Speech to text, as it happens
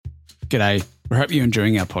G'day, we hope you're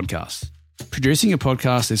enjoying our podcast. Producing a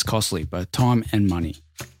podcast is costly, both time and money.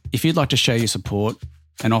 If you'd like to show your support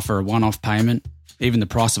and offer a one-off payment, even the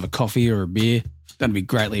price of a coffee or a beer, that'd be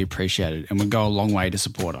greatly appreciated and would go a long way to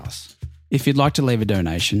support us. If you'd like to leave a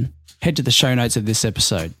donation, head to the show notes of this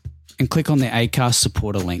episode and click on the Acast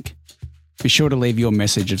supporter link. Be sure to leave your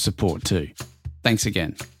message of support too. Thanks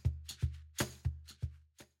again.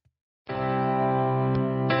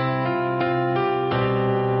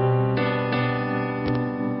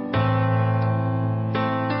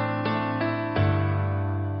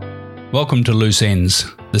 Welcome to Loose Ends,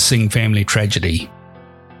 the Singh family tragedy.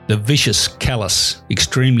 The vicious, callous,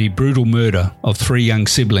 extremely brutal murder of 3 young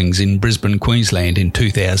siblings in Brisbane, Queensland in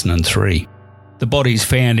 2003. The bodies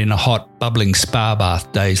found in a hot, bubbling spa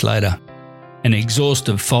bath days later. An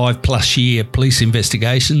exhaustive 5+ year police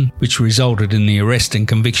investigation which resulted in the arrest and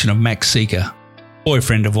conviction of Max Seeker,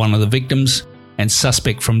 boyfriend of one of the victims and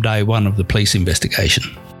suspect from day one of the police investigation.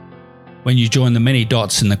 When you join the many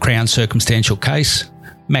dots in the Crown circumstantial case,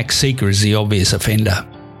 Max Seeker is the obvious offender.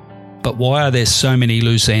 But why are there so many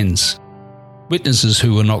loose ends? Witnesses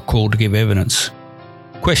who were not called to give evidence.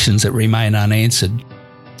 Questions that remain unanswered.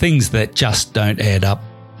 Things that just don't add up.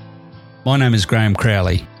 My name is Graham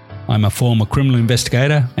Crowley. I'm a former criminal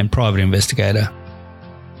investigator and private investigator.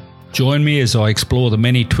 Join me as I explore the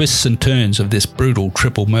many twists and turns of this brutal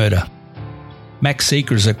triple murder. Max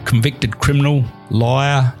Seeker is a convicted criminal,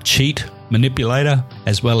 liar, cheat, manipulator,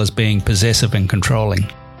 as well as being possessive and controlling.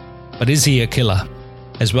 But is he a killer?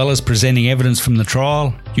 As well as presenting evidence from the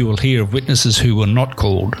trial, you will hear of witnesses who were not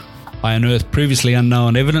called. I unearthed previously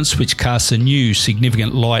unknown evidence which casts a new,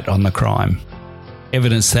 significant light on the crime.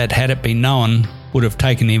 Evidence that, had it been known, would have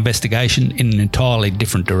taken the investigation in an entirely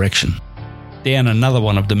different direction. Down another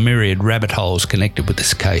one of the myriad rabbit holes connected with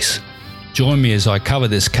this case. Join me as I cover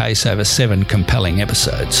this case over 7 compelling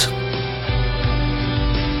episodes.